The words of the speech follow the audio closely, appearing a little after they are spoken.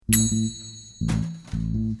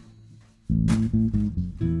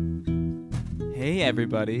Hey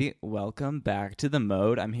everybody, welcome back to The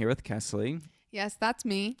Mode. I'm here with Kesley. Yes, that's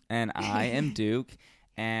me. And I am Duke,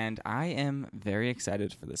 and I am very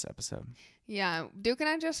excited for this episode. Yeah, Duke and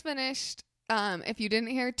I just finished, if you didn't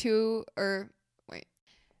hear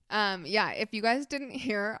if you guys didn't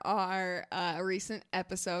hear our recent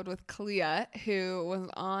episode with Clea, who was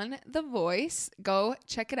on The Voice, go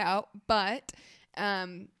check it out. But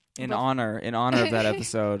in honor of that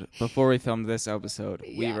episode, before we filmed this episode,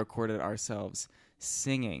 we recorded ourselves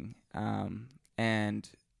singing, and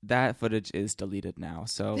that footage is deleted now,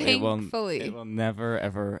 so it will never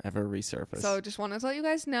ever resurface. So just want to let you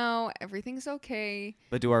guys know everything's okay.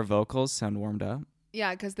 But do our vocals sound warmed up?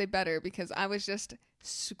 Yeah, because I was just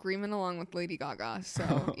screaming along with Lady Gaga.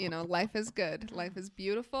 So, life is good. Life is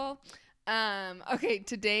beautiful. Okay,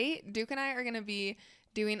 today, Duke and I are going to be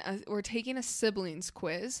we're taking a siblings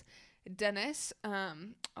quiz. Dennis,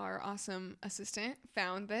 our awesome assistant,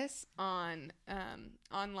 found this on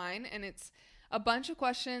online, and it's a bunch of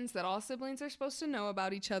questions that all siblings are supposed to know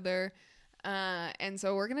about each other. And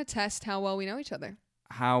so we're going to test how well we know each other.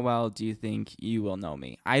 How well do you think you will know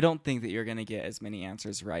me? I don't think that you're going to get as many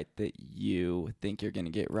answers right that you think you're going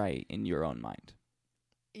to get right in your own mind.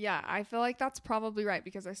 Yeah, I feel like that's probably right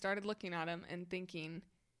because I started looking at them and thinking,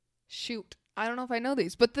 shoot, I don't know if I know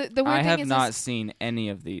these. But the weird thing is, I have not seen any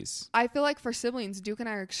of these. I feel like for siblings, Duke and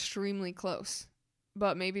I are extremely close,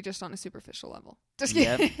 but maybe just on a superficial level. Just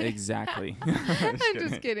kidding. Yep, exactly. I'm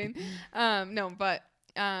just kidding. But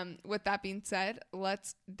with that being said,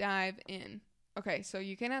 let's dive in. Okay, so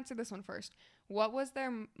you can answer this one first. What was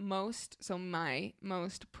my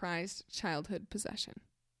most prized childhood possession?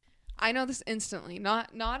 I know this instantly. Not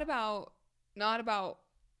about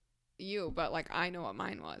you, but like I know what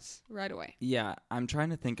mine was right away. Yeah, I'm trying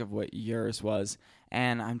to think of what yours was,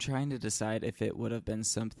 and I'm trying to decide if it would have been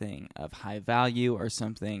something of high value or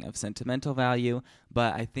something of sentimental value.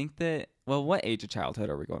 But I think that, well, what age of childhood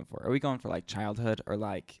are we going for? Are we going for like childhood or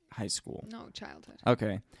like high school? No, childhood.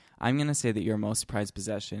 Okay. I'm going to say that your most prized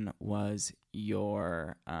possession was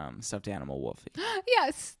your stuffed animal, Wolfie.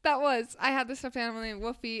 Yes, that was. I had the stuffed animal named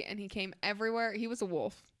Wolfie, and he came everywhere. He was a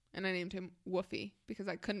wolf, and I named him Woofy because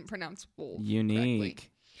I couldn't pronounce wolf Unique. correctly.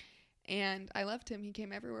 And I loved him. He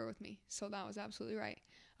came everywhere with me, so that was absolutely right.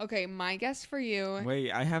 Okay, my guess for you.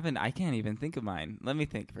 Wait, I can't even think of mine. Let me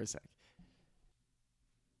think for a sec.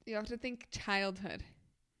 You have to think childhood.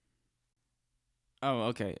 Oh,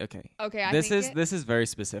 okay. Okay, this is very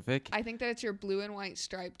specific. I think that it's your blue and white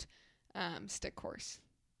striped stick horse.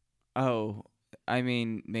 Oh, I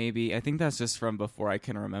mean, maybe. I think that's just from before I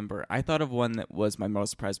can remember. I thought of one that was my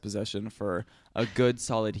most prized possession for a good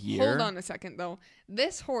solid year. Hold on a second, though.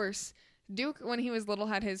 This horse, Duke, when he was little,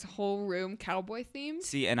 had his whole room cowboy themed.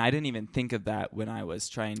 See, and I didn't even think of that when I was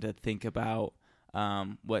trying to think about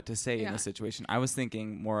what to say in this situation. I was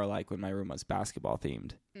thinking more like when my room was basketball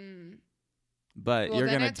themed. Mm. But you're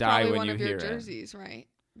going to die when you hear it. One of your jerseys, right?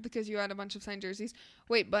 Because you had a bunch of signed jerseys.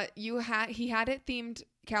 Wait, but he had it themed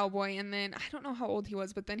cowboy, and then I don't know how old he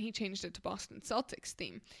was, but then he changed it to Boston Celtics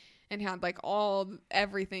theme and had like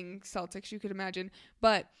everything Celtics you could imagine.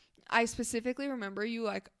 But I specifically remember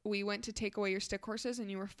we went to take away your stick horses and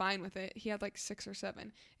you were fine with it. He had like 6 or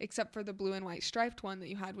 7, except for the blue and white striped one that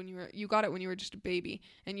you had you got it when you were just a baby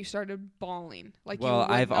and you started bawling. Well,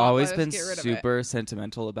 I've always been super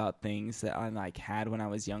sentimental about things that I had when I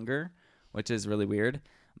was younger, which is really weird.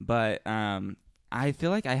 But I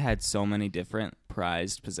feel like I had so many different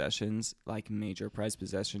prized possessions, like major prized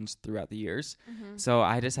possessions throughout the years. Mm-hmm. So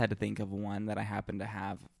I just had to think of one that I happened to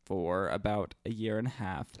have for about a year and a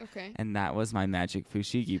half. Okay. And that was my magic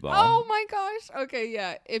fushigi ball. Oh my gosh. Okay,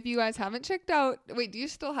 yeah. If you guys haven't checked out, wait, do you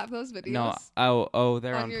still have those videos? No. Oh,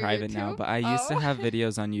 they're on private YouTube? Now. But I used to have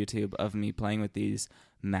videos on YouTube of me playing with these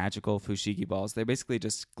magical fushigi balls. They're basically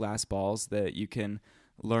just glass balls that you can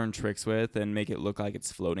learn tricks with and make it look like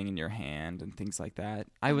it's floating in your hand and things like that.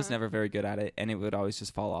 I was never very good at it, and it would always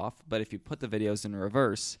just fall off. But if you put the videos in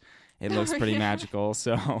reverse, it looks pretty magical.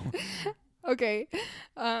 So, okay.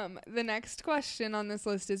 The next question on this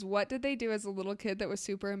list is, what did they do as a little kid that was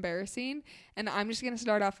super embarrassing? And I'm just going to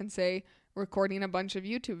start off and say recording a bunch of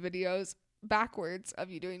YouTube videos backwards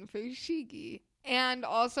of you doing fushigi. And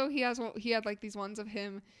also he had like these ones of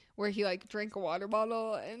him where he like drank a water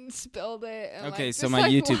bottle and spilled it. And, okay, like, so my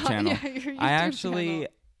YouTube channel. Yeah, your YouTube I actually channel.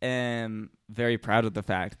 am very proud of the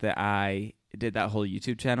fact that I did that whole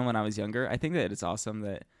YouTube channel when I was younger. I think that it's awesome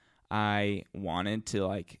that I wanted to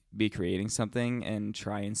like be creating something and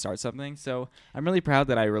try and start something. So I'm really proud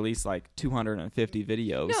that I released like 250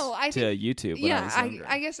 videos to YouTube. Yeah,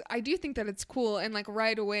 I guess I do think that it's cool. And like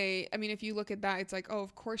right away, I mean, if you look at that, it's like, oh,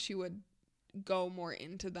 of course you would go more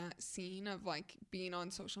into that scene of like being on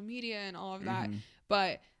social media and all of that.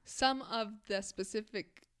 But some of the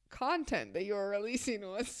specific content that you were releasing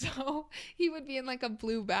was so he would be in like a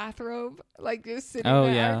blue bathrobe, like just sitting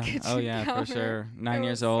at our kitchen counter. For sure. 9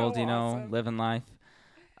 years old, so awesome. Living life.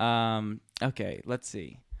 Okay, let's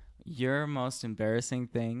see. Your most embarrassing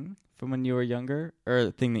thing from when you were younger, or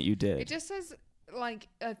a thing that you did? It just says like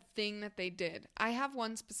a thing that they did. I have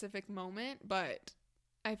one specific moment, but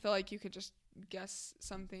I feel like you could just guess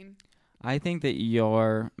something. I think that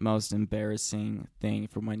your most embarrassing thing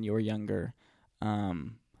from when you were younger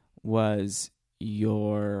was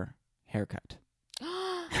your haircut.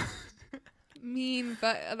 Mean,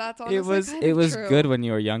 but that's honestly it was true. Good when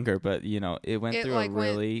you were younger, but it went through like a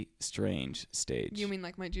really strange stage. You mean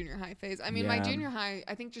like my junior high phase? I mean, my junior high,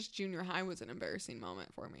 I think just junior high was an embarrassing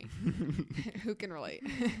moment for me. Who can relate?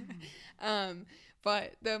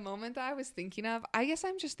 But the moment that I was thinking of, I guess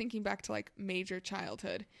I'm just thinking back to like major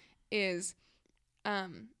childhood, is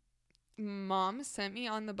Mom sent me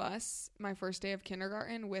on the bus my first day of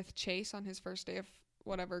kindergarten with Chase on his first day of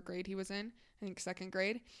whatever grade he was in, I think 2nd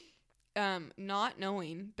grade, not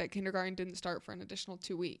knowing that kindergarten didn't start for an additional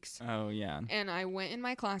 2 weeks. Oh, yeah. And I went in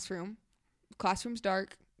my classroom. Classroom's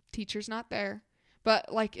dark. Teacher's not there.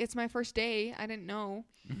 But, like, it's my first day. I didn't know.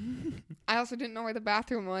 I also didn't know where the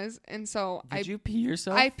bathroom was. And so Did you pee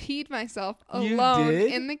yourself? I peed myself alone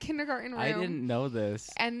in the kindergarten room. I didn't know this.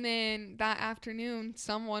 And then that afternoon,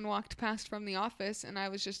 someone walked past from the office, and I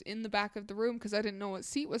was just in the back of the room because I didn't know what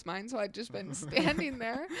seat was mine. So I'd just been standing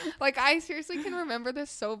there. Like, I seriously can remember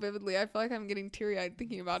this so vividly. I feel like I'm getting teary-eyed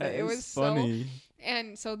thinking about it. It was funny.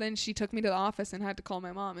 And so then she took me to the office and had to call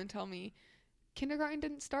my mom and tell me kindergarten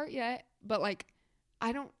didn't start yet. But, like,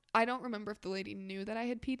 I don't remember if the lady knew that I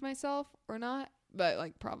had peed myself or not, but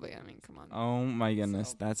like probably, I mean, come on. Oh my goodness,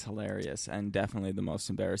 so. That's hilarious and definitely the most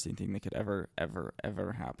embarrassing thing that could ever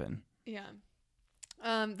happen. Yeah.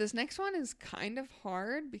 This next one is kind of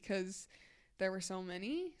hard because there were so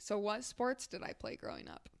many. So what sports did I play growing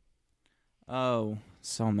up? Oh,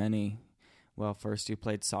 so many. Well, first you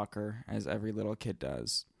played soccer, as every little kid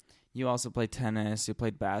does. You also played tennis, you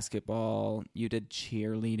played basketball, you did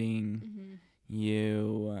cheerleading. Mm-hmm.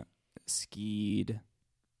 You skied.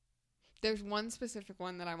 There's one specific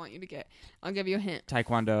one that I want you to get. I'll give you a hint.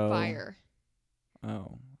 Taekwondo. Fire.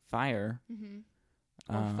 Oh, fire?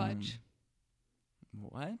 Mm-hmm. Or fudge.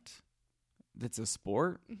 What? That's a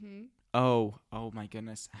sport? Mm-hmm. Oh my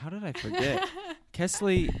goodness. How did I forget?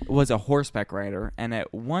 Kesley was a horseback rider, and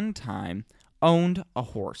at one time owned a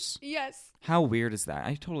horse. Yes. How weird is that?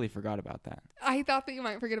 I totally forgot about that. I thought that you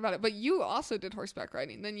might forget about it, but you also did horseback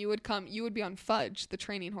riding. Then you would be on Fudge, the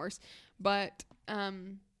training horse. But,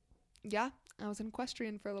 yeah, I was an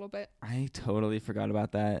equestrian for a little bit. I totally forgot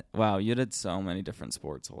about that. Wow, you did so many different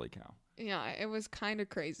sports. Holy cow. Yeah, it was kind of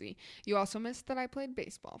crazy. You also missed that I played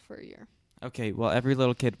baseball for a year. Okay, well, every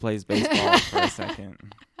little kid plays baseball for a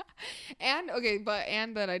second. And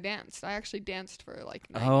that I danced. I actually danced for like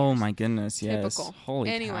 9 years. Oh my goodness, yes. Typical. Holy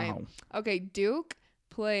anyway, cow. Okay, Duke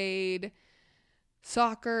played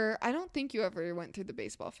soccer. I don't think you ever went through the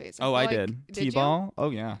baseball phase. I did. T-ball? You? Oh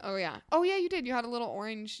yeah. Oh yeah. Oh yeah, you did. You had a little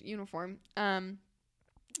orange uniform. But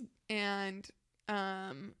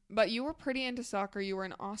you were pretty into soccer. You were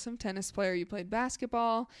an awesome tennis player. You played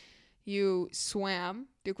basketball. You swam.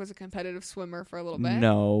 Duke was a competitive swimmer for a little bit.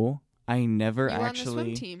 No. I never you actually. were on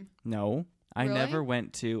the swim team. No, I really? never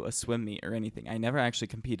went to a swim meet or anything. I never actually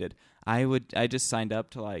competed. I just signed up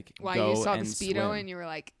to like Why, go you saw and the Speedo swim. And you were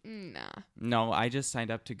like, nah. No, I just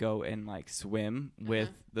signed up to go and like swim with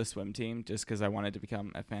the swim team just because I wanted to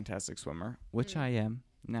become a fantastic swimmer, which I am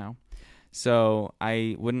now. So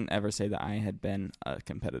I wouldn't ever say that I had been a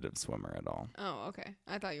competitive swimmer at all. Oh, okay.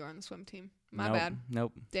 I thought you were on the swim team. My bad.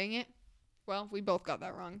 Nope. Dang it. Well, we both got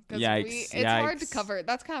that wrong. Yikes. It's hard to cover.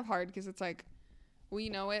 That's kind of hard because it's like we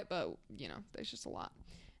know it, but, there's just a lot.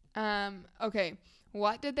 Okay.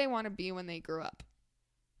 What did they want to be when they grew up?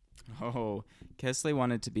 Oh, Kesley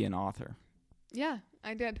wanted to be an author. Yeah,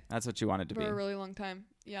 I did. That's what you wanted to be. For a really long time.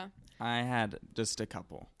 Yeah. I had just a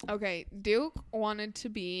couple. Okay. Duke wanted to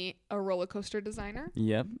be a roller coaster designer.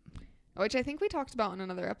 Yep. Which I think we talked about in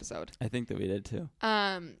another episode. I think that we did too.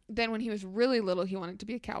 Then when he was really little, he wanted to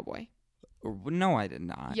be a cowboy. No, I did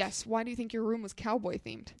not. Yes. Why do you think your room was cowboy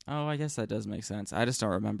themed? Oh, I guess that does make sense. I just don't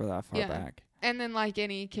remember that far back. And then like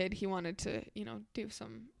any kid, he wanted to, do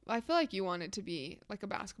some, I feel like you wanted to be like a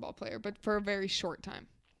basketball player, but for a very short time.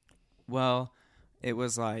 Well, it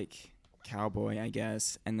was like cowboy, I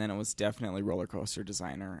guess, and then it was definitely roller coaster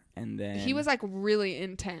designer, and then he was like really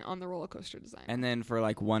intent on the roller coaster design. And then for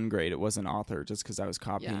like 1 grade, it was an author just because I was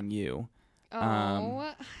copying you.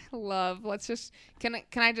 Oh, love. Let's just can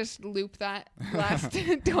I just loop that last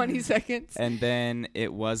 20 seconds? And then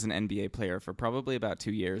it was an NBA player for probably about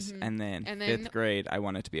 2 years, and then 5th grade, I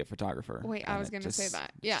wanted to be a photographer. Wait, I was gonna say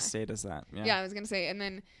that. Yeah, stayed as that. Yeah, I was gonna say, and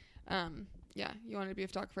then, you wanted to be a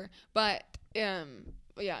photographer, but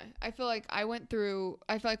yeah, I feel like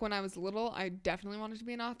when I was little, I definitely wanted to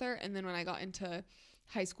be an author, and then when I got into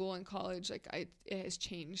high school and college, like it has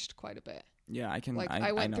changed quite a bit. Yeah, I can. Like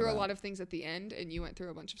I went through a lot of things at the end, and you went through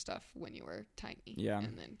a bunch of stuff when you were tiny. Yeah,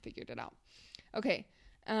 and then figured it out. Okay,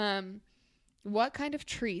 what kind of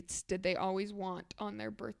treats did they always want on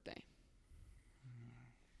their birthday?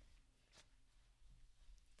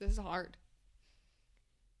 This is hard.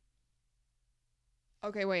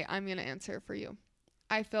 Okay, wait, I'm gonna answer for you.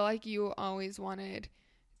 I feel like you always wanted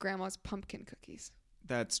grandma's pumpkin cookies.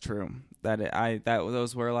 That's true.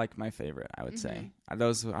 Those were like my favorite, I would say.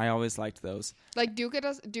 I always liked those. Like Duke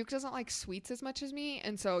doesn't like sweets as much as me,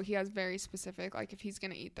 and so he has very specific, like if he's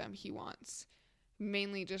gonna eat them, he wants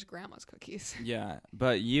mainly just grandma's cookies. Yeah,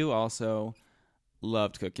 but you also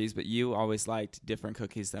loved cookies, but you always liked different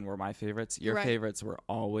cookies than were my favorites. Your favorites were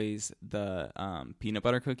always the peanut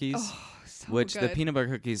butter cookies, which good. The peanut butter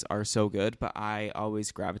cookies are so good, but I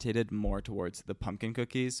always gravitated more towards the pumpkin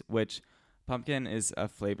cookies, which pumpkin is a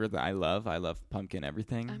flavor that I love. I love pumpkin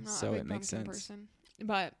everything, I'm not so a big it makes sense. Person.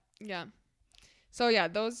 But yeah, so yeah,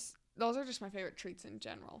 those are just my favorite treats in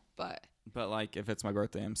general. But like if it's my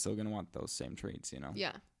birthday, I'm still gonna want those same treats, you know?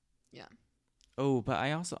 Yeah. Oh, but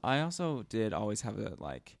I also did always have a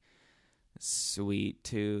like sweet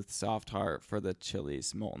tooth, soft heart for the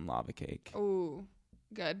Chili's molten lava cake. Oh,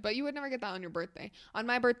 good. But you would never get that on your birthday. On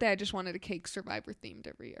my birthday, I just wanted a cake Survivor themed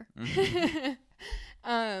every year.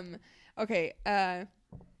 Mm-hmm. Okay.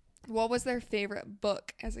 What was their favorite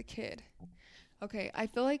book as a kid? Okay, I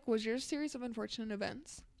feel like was yours Series of Unfortunate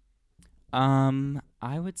Events?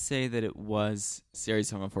 I would say that it was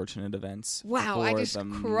Series of Unfortunate Events. Wow, I just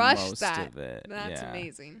crushed that. Of it. That's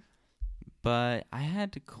amazing. But I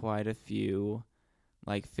had quite a few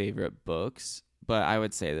like favorite books, but I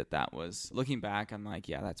would say that was, looking back, I'm like,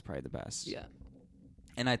 yeah, that's probably the best. Yeah.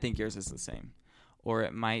 And I think yours is the same. Or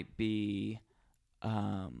it might be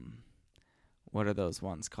what are those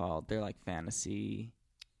ones called? They're like fantasy.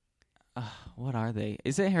 What are they?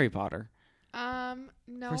 Is it Harry Potter?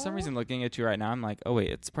 No. For some reason, looking at you right now, I'm like, oh wait,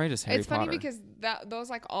 it's probably just Harry Potter. It's funny because those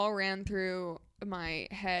like all ran through my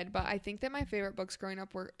head, but I think that my favorite books growing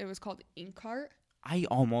up it was called Inkheart. I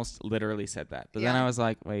almost literally said that, but then I was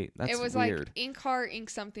like, wait, that's weird. It was like Inkheart, Ink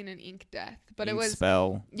something, and Ink Death, but Ink it was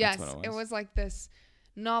Spell. Yes, it was like this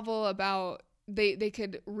novel about they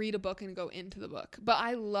could read a book and go into the book. But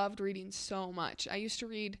I loved reading so much. I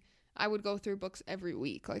would go through books every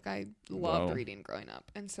week. Like I loved reading growing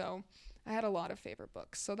up, and so I had a lot of favorite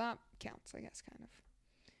books, so that counts, I guess, kind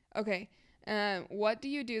of. Okay, what do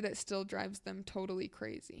you do that still drives them totally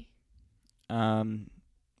crazy?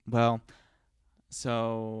 Well,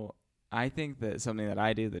 so I think that something that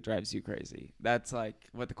I do that drives you crazy. That's like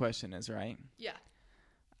what the question is, right? Yeah.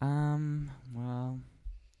 Well,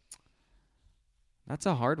 that's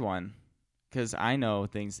a hard one because I know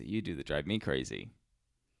things that you do that drive me crazy.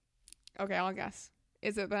 Okay, I'll guess.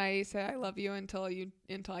 Is it that I say I love you until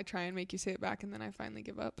I try and make you say it back and then I finally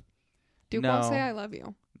give up? Duke won't say I love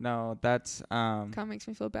you. No, that's kind of makes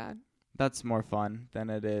me feel bad. That's more fun than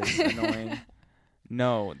it is annoying.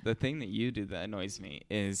 No, the thing that you do that annoys me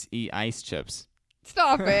is eat ice chips.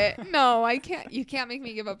 Stop it. No, I can't. You can't make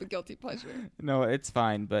me give up a guilty pleasure. No, it's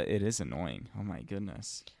fine, but it is annoying. Oh my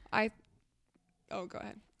goodness. Oh, go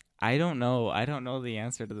ahead. I don't know the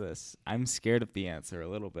answer to this. I'm scared of the answer a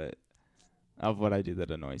little bit of what I do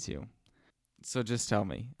that annoys you. So just tell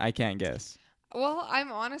me. I can't guess. Well,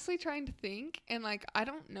 I'm honestly trying to think, and like I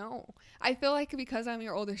don't know. I feel like because I'm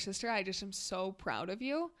your older sister, I just am so proud of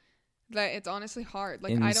you that it's honestly hard.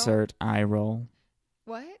 Like insert eye roll.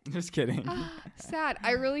 What? Just kidding. Sad.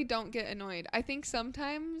 I really don't get annoyed. I think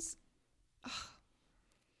sometimes I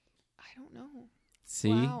don't know.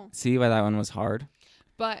 See why that one was hard?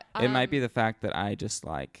 But it might be the fact that I just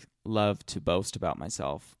like love to boast about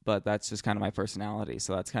myself, but that's just kind of my personality,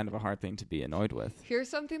 so that's kind of a hard thing to be annoyed with. Here's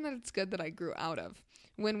something that it's good that I grew out of.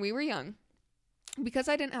 When we were young, because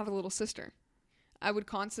I didn't have a little sister, I would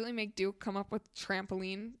constantly make Duke come up with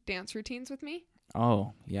trampoline dance routines with me.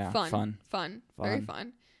 Oh, yeah. Fun. Very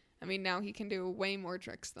fun. I mean, now he can do way more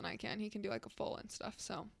tricks than I can. He can do like a full and stuff,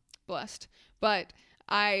 so blessed. But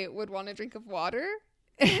I would want a drink of water,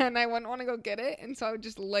 and I wouldn't want to go get it, and so I would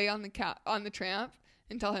just lay on the tramp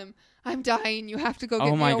and tell him, "I'm dying. You have to go get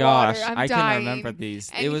me a water. I'm dying." I can remember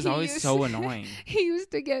these. And it was always so annoying. He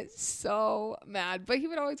used to get so mad, but he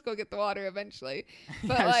would always go get the water eventually.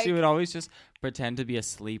 But yeah, she would always just pretend to be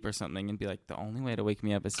asleep or something and be like, "The only way to wake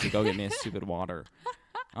me up is to go get me a stupid water."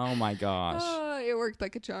 Oh my gosh. It worked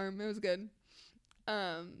like a charm. It was good.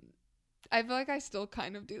 I feel like I still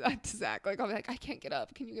kind of do that to Zach. Like, I'll be like, "I can't get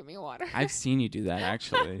up. Can you get me a water?" I've seen you do that,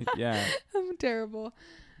 actually. Yeah. I'm terrible.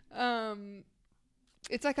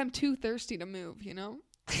 It's like I'm too thirsty to move, you know?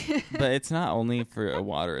 But it's not only for a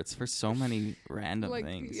water. It's for so many random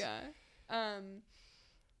things. Yeah.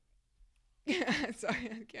 Sorry,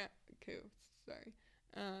 I can't. Okay, sorry.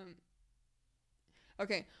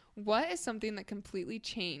 Okay. What is something that completely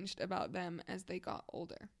changed about them as they got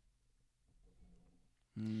older?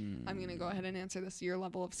 I'm going to go ahead and answer this. Your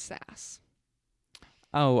level of sass.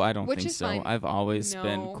 Oh, I don't think so. Fine. I've always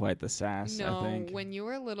been quite the sass, I think. No, when you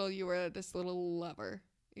were little, you were this little lover.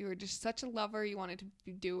 You were just such a lover. You wanted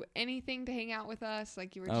to do anything to hang out with us.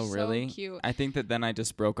 Like, you were just so cute. I think that then I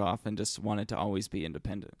just broke off and just wanted to always be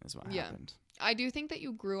independent is what happened. I do think that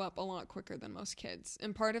you grew up a lot quicker than most kids.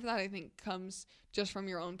 And part of that, I think, comes just from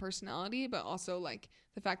your own personality, but also, like,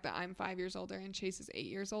 the fact that I'm 5 years older and Chase is 8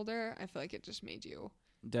 years older. I feel like it just made you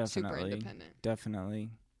super independent.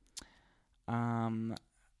 Definitely.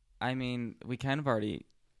 I mean, we kind of already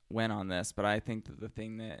went on this, but I think that the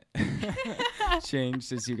thing that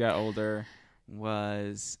changed as you got older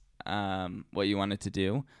was what you wanted to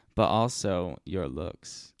do, but also your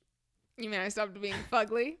looks. You mean I stopped being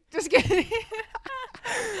fugly? Just kidding.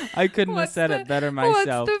 I couldn't have said it better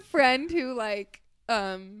myself. What's the friend who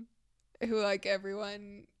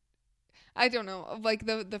everyone, I don't know, like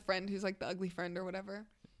the friend who's like the ugly friend or whatever.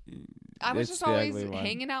 I was just always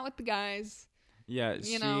hanging out with the guys. Yeah,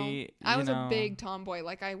 I was a big tomboy.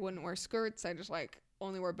 Like, I wouldn't wear skirts. I just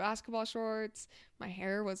only wore basketball shorts. My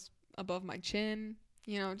hair was above my chin.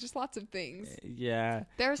 Just lots of things. Yeah.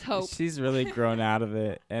 There's hope. She's really grown out of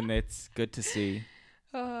it, and it's good to see.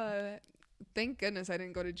 Thank goodness I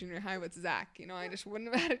didn't go to junior high with Zach. I just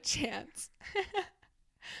wouldn't have had a chance.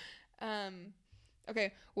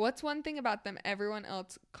 Okay, what's one thing about them everyone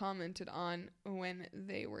else commented on when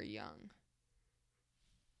they were young?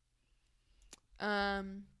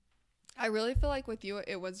 I really feel like with you,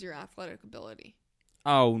 it was your athletic ability.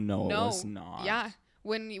 Oh, no, it was not. Yeah.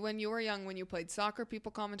 When you were young, when you played soccer,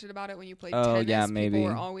 people commented about it. When you played tennis, people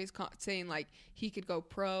were always saying, like, he could go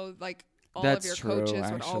pro. Like, all of your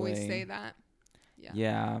coaches would always say that.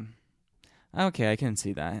 Yeah. Okay, I can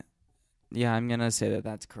see that. Yeah, I'm going to say that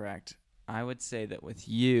that's correct. I would say that with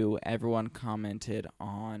you, everyone commented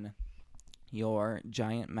on your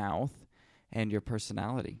giant mouth and your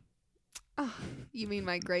personality. Oh, you mean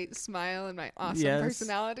my great smile and my awesome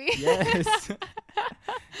personality? Yes.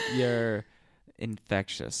 Your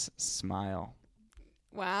infectious smile.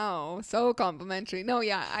 Wow, so complimentary. No,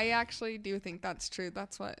 yeah, I actually do think that's true.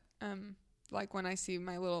 That's what, like when I see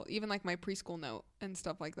my even like my preschool note and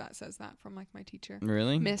stuff like that says that from like my teacher.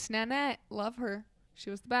 Really? Miss Nanette, love her. She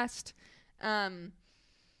was the best.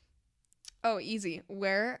 Oh, easy.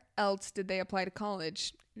 Where else did they apply to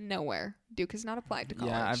college? Nowhere. Duke has not applied to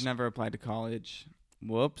college. Yeah, I've never applied to college.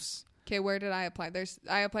 Whoops. Okay, where did I apply?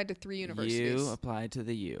 I applied to 3 universities. You applied to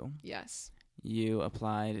the U. Yes. You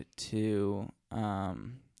applied to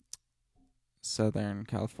Southern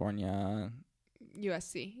California.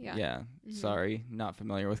 USC, yeah. Yeah, sorry, not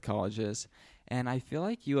familiar with colleges. And I feel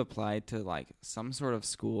like you applied to like some sort of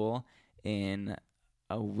school in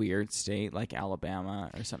a weird state like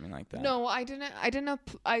Alabama or something like that. No, I didn't.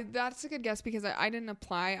 That's a good guess because I didn't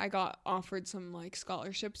apply. I got offered some like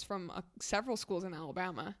scholarships from several schools in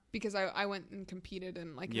Alabama because I went and competed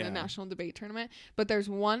in like the national debate tournament. But there's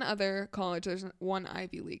one other college. There's one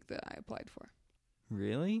Ivy League that I applied for.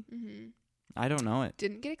 Really? I don't know it.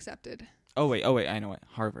 Didn't get accepted. Oh wait, I know it.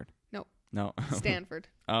 Harvard. Nope. No. Stanford.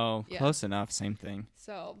 Oh, yeah. Close enough. Same thing.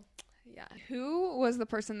 So. Yeah. Who was the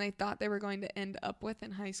person they thought they were going to end up with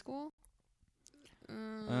in high school?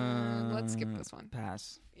 Let's skip this one.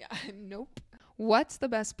 Pass. Yeah. Nope. What's the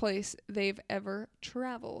best place they've ever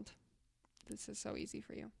traveled? This is so easy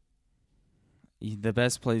for you. The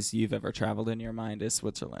best place you've ever traveled in your mind is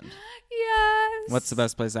Switzerland. Yes. What's the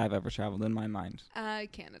best place I've ever traveled in my mind?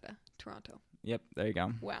 Canada. Toronto. Yep. There you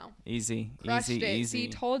go. Wow. Easy. Crushed it. Easy. See,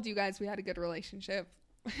 told you guys we had a good relationship.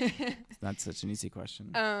 That's such an easy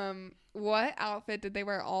question. What outfit did they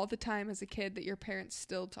wear all the time as a kid that your parents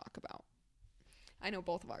still talk about? I know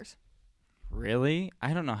both of ours. Really?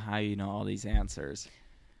 I don't know how you know all these answers.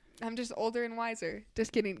 I'm just older and wiser.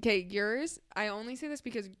 Just kidding. Okay, yours. I only say this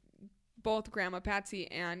because both Grandma Patsy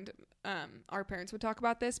and our parents would talk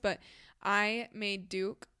about this, but I made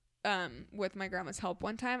Duke with my grandma's help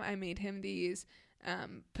one time. I made him these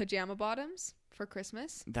pajama bottoms for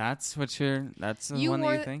Christmas. That's the one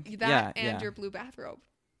that you think? That and your blue bathrobe.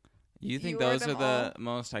 You think those are the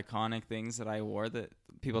most iconic things that I wore that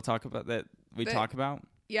people talk about, that we talk about?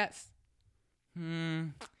 Yes.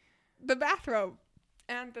 The bathrobe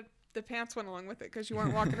and the pants went along with it because you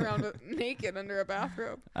weren't walking around naked under a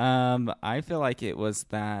bathrobe. I feel like it was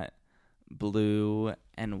that blue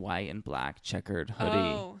and white and black checkered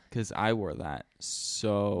hoodie because I wore that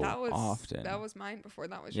often. That was mine before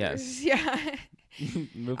that was yours. Yeah.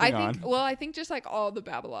 Moving on. I think just like all the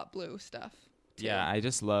Babolat blue stuff. Too. Yeah, I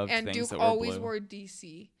just loved things Duke that were blue. And Duke always wore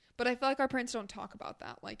DC. But I feel like our parents don't talk about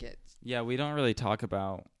that. Like it's... Yeah, we don't really talk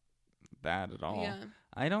about that at all. Yeah.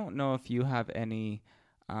 I don't know if you have any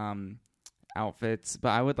outfits, but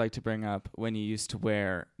I would like to bring up when you used to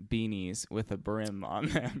wear beanies with a brim on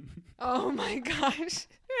them. Oh my gosh.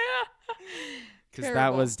 Because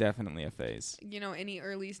that was definitely a phase. Any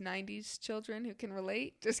early 90s children who can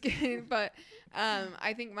relate? Just kidding. But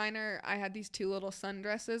I think I had these 2 little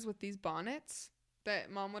sundresses with these bonnets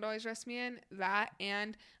that Mom would always dress me in. That,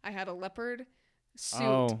 and I had a leopard suit.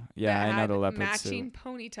 Oh, yeah, I know the leopard matching suit.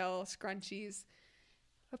 Ponytail scrunchies.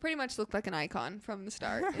 I pretty much looked like an icon from the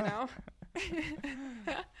start,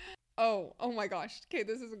 Oh my gosh. Okay,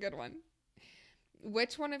 this is a good one.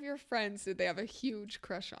 Which one of your friends did they have a huge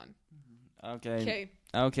crush on? Okay.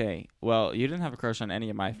 Well, you didn't have a crush on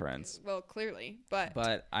any of my friends. Well, clearly,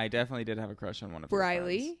 but I definitely did have a crush on one of your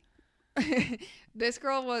Briley. This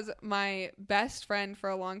girl was my best friend for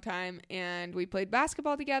a long time, and we played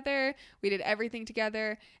basketball together. We did everything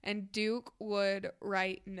together, and Duke would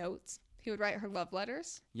write notes. He would write her love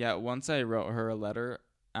letters. Yeah, once I wrote her a letter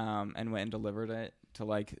and went and delivered it to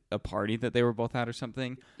like a party that they were both at or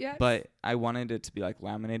something. Yes. But I wanted it to be like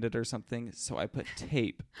laminated or something, so I put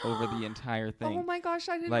tape over the entire thing. Oh my gosh,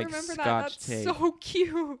 I didn't remember that. That's tape. So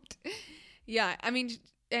cute. Yeah, I mean,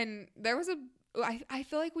 and there was I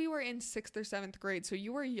feel like we were in 6th or 7th grade, so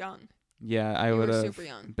you were young. Yeah, I would have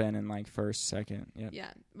been in like 1st, 2nd. Yep.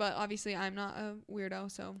 Yeah, but obviously I'm not a weirdo,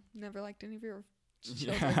 so never liked any of your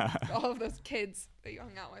children, all of those kids that you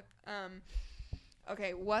hung out with.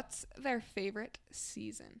 Okay, what's their favorite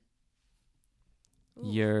season? Ooh.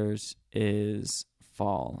 Yours is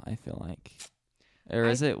fall, I feel like. Or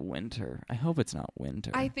is it winter? I hope it's not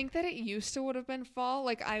winter. I think that it used to would have been fall.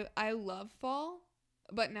 Like, I love fall,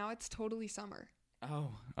 but now it's totally summer.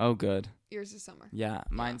 Oh, good. Yours is summer. Yeah,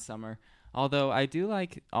 mine's summer. Although I do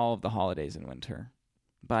like all of the holidays in winter,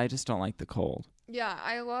 but I just don't like the cold. Yeah,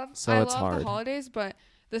 I love hard. The holidays, but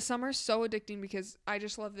the summer's so addicting because I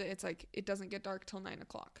just love that it's like it doesn't get dark till 9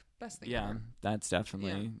 o'clock. Best thing ever. That's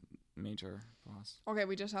definitely major loss. Okay,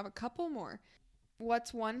 we just have a couple more.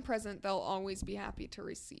 What's one present they'll always be happy to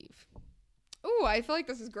receive? Ooh, I feel like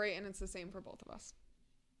this is great, and it's the same for both of us.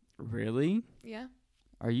 Really? Yeah.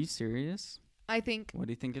 Are you serious? I think... What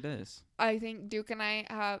do you think it is? I think Duke and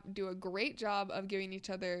I do a great job of giving each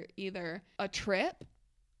other either a trip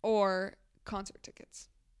or concert tickets.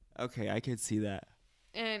 Okay, I could see that.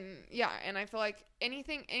 And yeah, and I feel like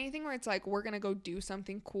anything where it's like we're going to go do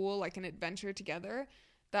something cool, like an adventure together,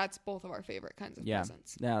 that's both of our favorite kinds of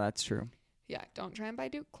presents. Yeah, that's true. Yeah, don't try and buy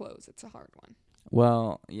Duke clothes. It's a hard one.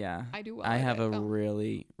 Well, yeah. I do well. I have a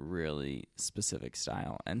really, really specific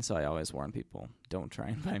style, and so I always warn people, don't try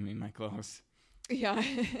and buy me my clothes. Yeah.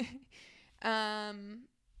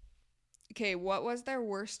 Okay, what was their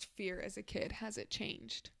worst fear as a kid? Has it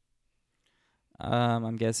changed?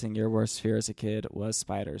 I'm guessing your worst fear as a kid was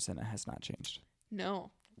spiders, and it has not changed.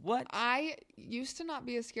 No. What? I used to not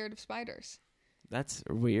be as scared of spiders. That's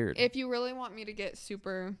weird. If you really want me to get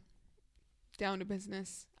super down to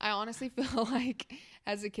business, I honestly feel like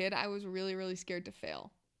as a kid, I was really, really scared to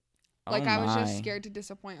fail. Like, I was just scared to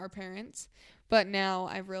disappoint our parents. But now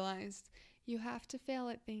I've realized you have to fail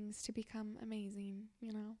at things to become amazing,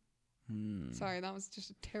 you know? Sorry, that was just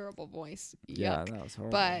a terrible voice. Yeah, Yuck. that was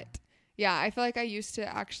horrible. But yeah, I feel like I used to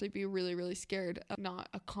actually be really, really scared of not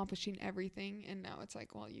accomplishing everything. And now it's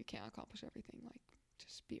like, well, you can't accomplish everything. Like,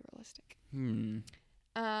 just be realistic.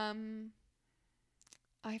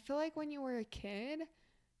 I feel like when you were a kid,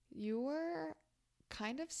 you were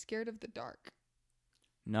kind of scared of the dark.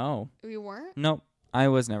 No. You weren't? Nope. I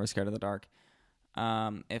was never scared of the dark.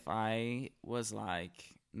 If I was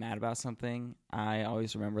like mad about something, I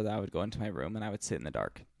always remember that I would go into my room and I would sit in the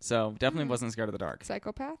dark. So definitely wasn't scared of the dark.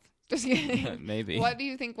 Psychopath? Just kidding. Maybe. What do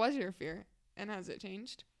you think was your fear? And has it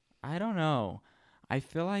changed? I don't know. I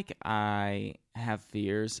feel like I have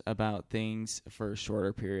fears about things for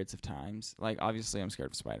shorter periods of times. Like, obviously, I'm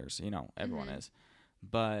scared of spiders. You know, everyone is.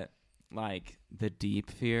 But, like, the deep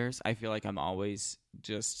fears, I feel like I'm always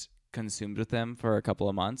just consumed with them for a couple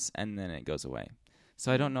of months, and then it goes away. So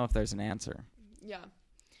I don't know if there's an answer. Yeah.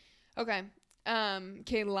 Okay.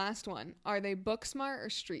 Okay, last one. Are they book smart or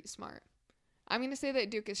street smart? I'm going to say that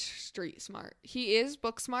Duke is street smart. He is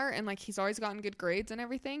book smart, and like he's always gotten good grades and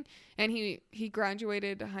everything. And he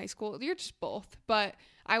graduated high school. You're just both, but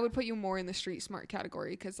I would put you more in the street smart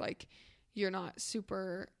category because like you're not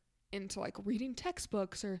super into like reading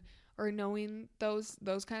textbooks or knowing those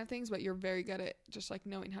kind of things, but you're very good at just like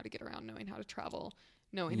knowing how to get around, knowing how to travel,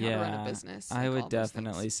 knowing how to run a business. I would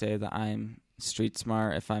definitely say that I'm street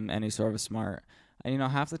smart if I'm any sort of smart. And, you know,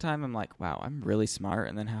 half the time I'm like, wow, I'm really smart.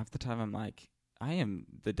 And then half the time I'm like, I am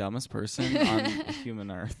the dumbest person on human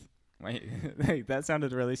earth. Wait, that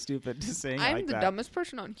sounded really stupid to say. I'm like the dumbest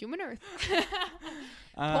person on human earth.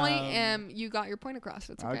 You got your point across.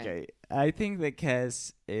 It's okay. Okay. I think that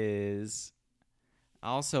Kes is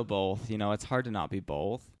also both. You know, it's hard to not be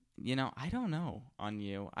both. You know, I don't know on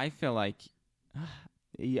you. I feel like,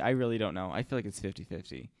 I really don't know. I feel like it's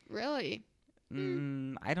 50-50. Really?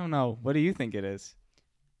 I don't know. What do you think it is?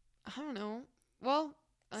 I don't know. Well,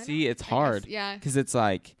 see, it's hard. Yeah. Because it's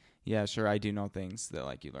like, yeah, sure, I do know things that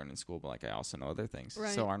like you learn in school, but like I also know other things.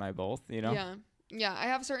 Right. So aren't I both, you know? Yeah. Yeah, I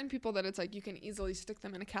have certain people that it's like you can easily stick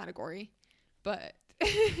them in a category, but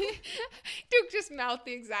Duke just mouthed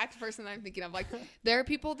the exact person that I'm thinking of. Like, there are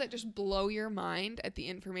people that just blow your mind at the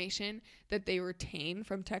information that they retain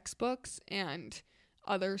from textbooks and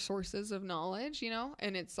other sources of knowledge, you know?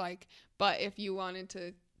 And it's like, but if you wanted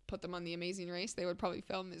to put them on The Amazing Race, they would probably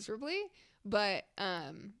fail miserably. But,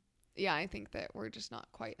 yeah, I think that we're just not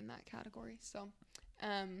quite in that category. So,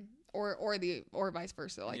 or vice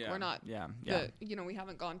versa. Like, we're not, you know, we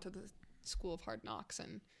haven't gone to the school of hard knocks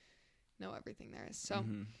and know everything there is. So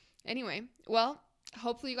anyway, well,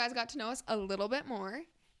 hopefully you guys got to know us a little bit more.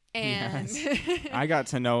 And yes. I got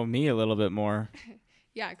to know me a little bit more.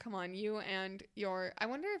 Yeah, come on, you and your, I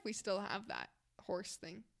wonder if we still have that horse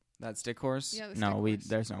thing. That stick horse? Yeah, the stick horse.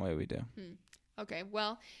 There's no way we do. Okay,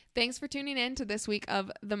 well, thanks for tuning in to this week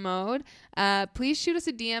of The Mode. Please shoot us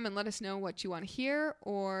a DM and let us know what you want to hear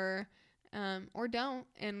or don't,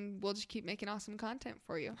 and we'll just keep making awesome content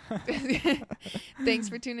for you. Thanks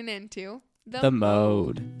for tuning in to The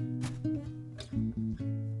Mode.